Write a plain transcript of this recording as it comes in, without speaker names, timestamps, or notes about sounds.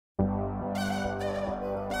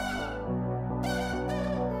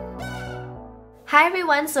Hi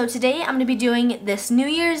everyone, so today I'm going to be doing this New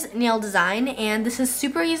Year's nail design, and this is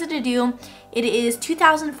super easy to do. It is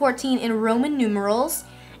 2014 in Roman numerals,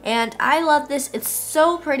 and I love this. It's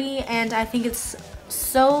so pretty, and I think it's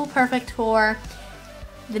so perfect for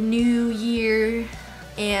the new year,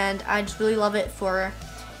 and I just really love it for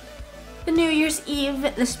the New Year's Eve.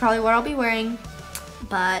 This is probably what I'll be wearing,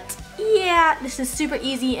 but yeah, this is super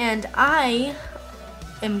easy, and I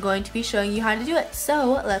am going to be showing you how to do it.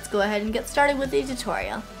 So let's go ahead and get started with the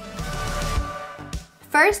tutorial.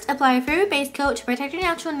 First, apply your favorite base coat to protect your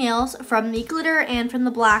natural nails from the glitter and from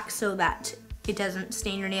the black so that it doesn't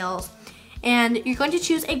stain your nails. And you're going to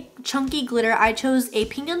choose a chunky glitter. I chose a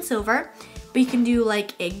pink and silver, but you can do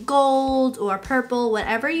like a gold or purple,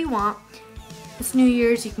 whatever you want. It's New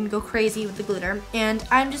Year's, you can go crazy with the glitter. And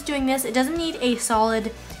I'm just doing this. It doesn't need a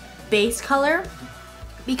solid base color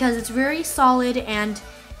because it's very solid and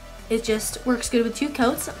it just works good with two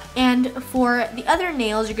coats. And for the other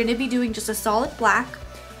nails, you're going to be doing just a solid black,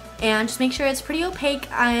 and just make sure it's pretty opaque.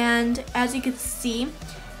 And as you can see,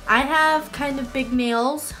 I have kind of big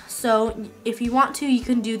nails, so if you want to, you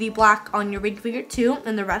can do the black on your ring finger too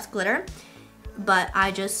and the rest glitter, but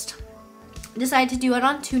I just decided to do it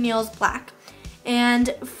on two nails black.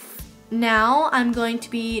 And now I'm going to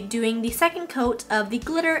be doing the second coat of the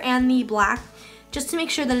glitter and the black, just to make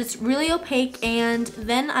sure that it's really opaque, and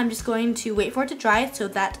then I'm just going to wait for it to dry so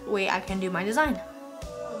that way I can do my design.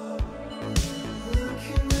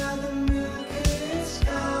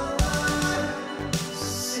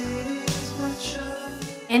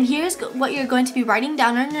 And here's what you're going to be writing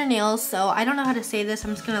down on your nails. So I don't know how to say this,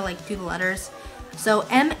 I'm just gonna like do the letters. So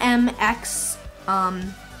MMXI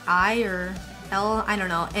or L, I don't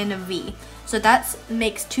know, and a V. So that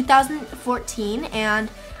makes 2014, and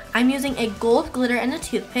I'm using a gold glitter and a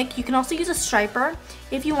toothpick. You can also use a striper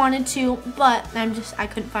if you wanted to, but I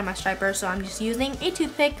couldn't find my striper, so I'm just using a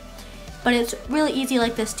toothpick. But it's really easy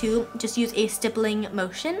like this too. Just use a stippling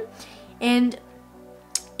motion. And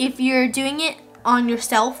if you're doing it on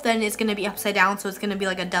yourself, then it's gonna be upside down, so it's gonna be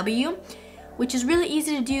like a W, which is really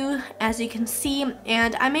easy to do, as you can see.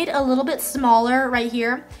 And I made a little bit smaller right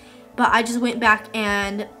here, but I just went back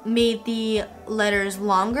and made the letters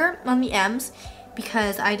longer on the M's,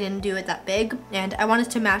 because I didn't do it that big and I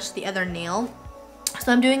wanted to match the other nail.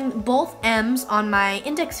 So I'm doing both M's on my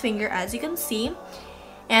index finger, as you can see.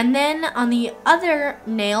 And then on the other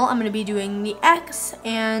nail, I'm going to be doing the X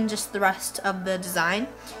and just the rest of the design.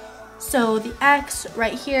 So the X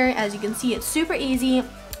right here, as you can see, it's super easy.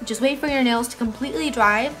 Just wait for your nails to completely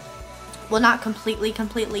dry. Well, not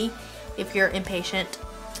completely, if you're impatient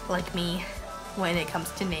like me when it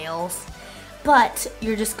comes to nails. But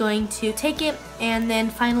you're just going to take it and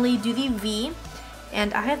then finally do the V.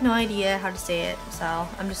 And I have no idea how to say it, so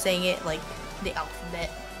I'm just saying it like the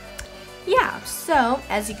alphabet. Yeah, so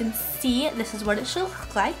as you can see, this is what it should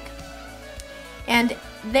look like. And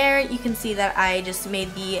there you can see that I just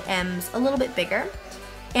made the M's a little bit bigger.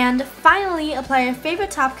 And finally, apply your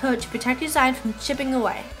favorite top coat to protect your design from chipping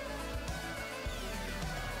away.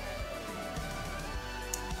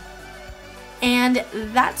 And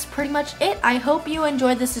that's pretty much it. I hope you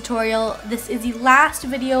enjoyed this tutorial. This is the last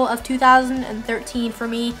video of 2013 for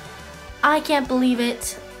me. I can't believe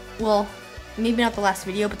it. Well, maybe not the last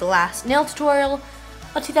video, but the last nail tutorial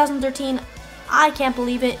of 2013. I can't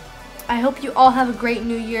believe it. I hope you all have a great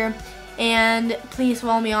new year. And please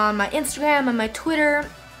follow me on my Instagram and my Twitter.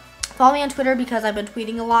 Follow me on Twitter because I've been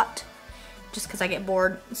tweeting a lot, just because I get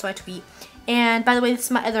bored, so I tweet. And by the way, this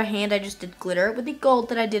is my other hand. I just did glitter with the gold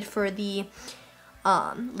that I did for the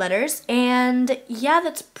letters. And yeah,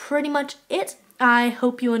 that's pretty much it. I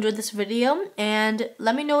hope you enjoyed this video, and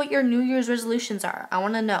let me know what your New Year's resolutions are. I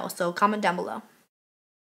want to know, so comment down below.